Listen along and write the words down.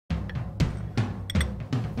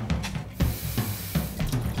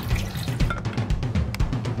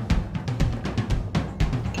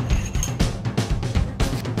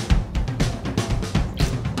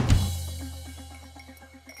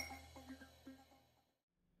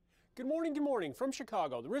Good morning from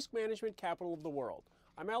Chicago, the risk management capital of the world.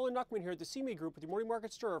 I'm Alan Nuckman here at the CME Group with your morning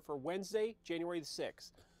market stir for Wednesday, January the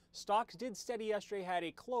 6th. Stocks did steady yesterday, had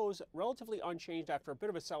a close relatively unchanged after a bit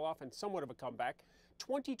of a sell-off and somewhat of a comeback.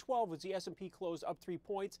 2012 was the S&P close up 3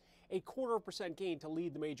 points, a 0.25% gain to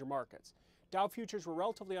lead the major markets. Dow futures were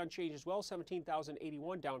relatively unchanged as well,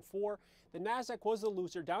 17,081 down 4. The Nasdaq was the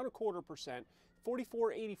loser, down 0.25%,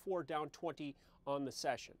 44.84 down 20 on the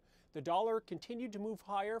session. The dollar continued to move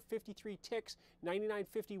higher, 53 ticks,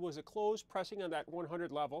 99.50 was a close, pressing on that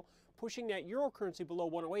 100 level, pushing that euro currency below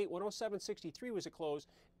 108, 107.63 was a close,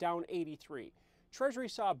 down 83. Treasury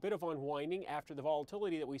saw a bit of unwinding after the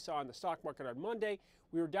volatility that we saw in the stock market on Monday.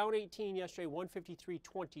 We were down 18 yesterday,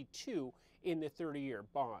 153.22 in the 30-year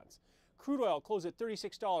bonds. Crude oil closed at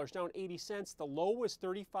 $36, down 80 cents. The low was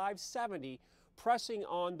 $35.70, pressing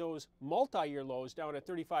on those multi-year lows down at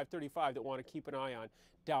 $35.35 that want to keep an eye on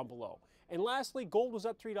down below. And lastly, gold was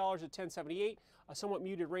up $3 at $10.78, a somewhat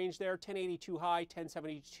muted range there, $10.82 high,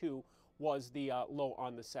 $10.72 was the low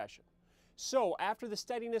on the session. So after the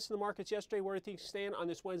steadiness in the markets yesterday, where do things stand on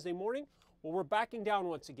this Wednesday morning? Well, we're backing down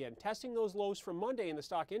once again, testing those lows from Monday in the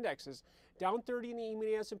stock indexes. Down 30 in the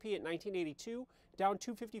E-mini S&P at 1982, down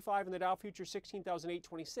 255 in the Dow futures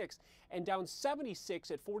 16,826, and down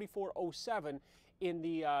 76 at 4407 in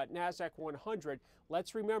the Nasdaq 100.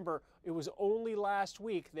 Let's remember, it was only last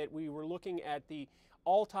week that we were looking at the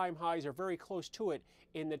all-time highs, or very close to it,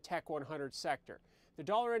 in the Tech 100 sector. The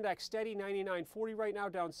dollar index steady, 99.40 right now,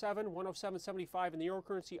 down 7, 107.75 in the euro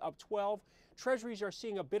currency, up 12. Treasuries are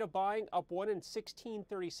seeing a bit of buying, up 1 in 16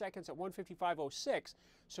 seconds at 155.06.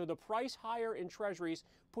 So the price higher in treasuries,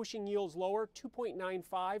 pushing yields lower,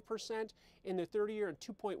 2.95% in the 30-year and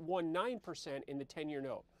 2.19% in the 10-year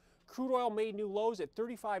note. Crude oil made new lows at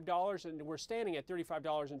 $35, and we're standing at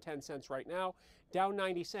 $35.10 right now, down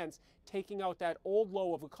 90 cents, taking out that old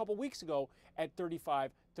low of a couple weeks ago at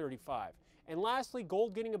 $35.35. And lastly,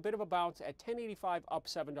 gold getting a bit of a bounce at $10.85, up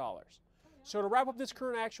 $7. So to wrap up this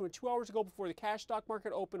current action, with 2 hours ago before the cash stock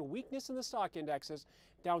market opened, weakness in the stock indexes,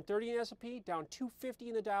 down 30 in the S&P, down 250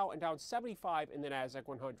 in the Dow, and down 75 in the Nasdaq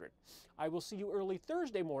 100. I will see you early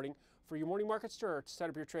Thursday morning for your morning market stir to set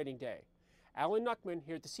up your trading day. Alan Nuckman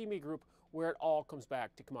here at the CME Group, where it all comes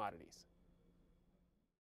back to commodities.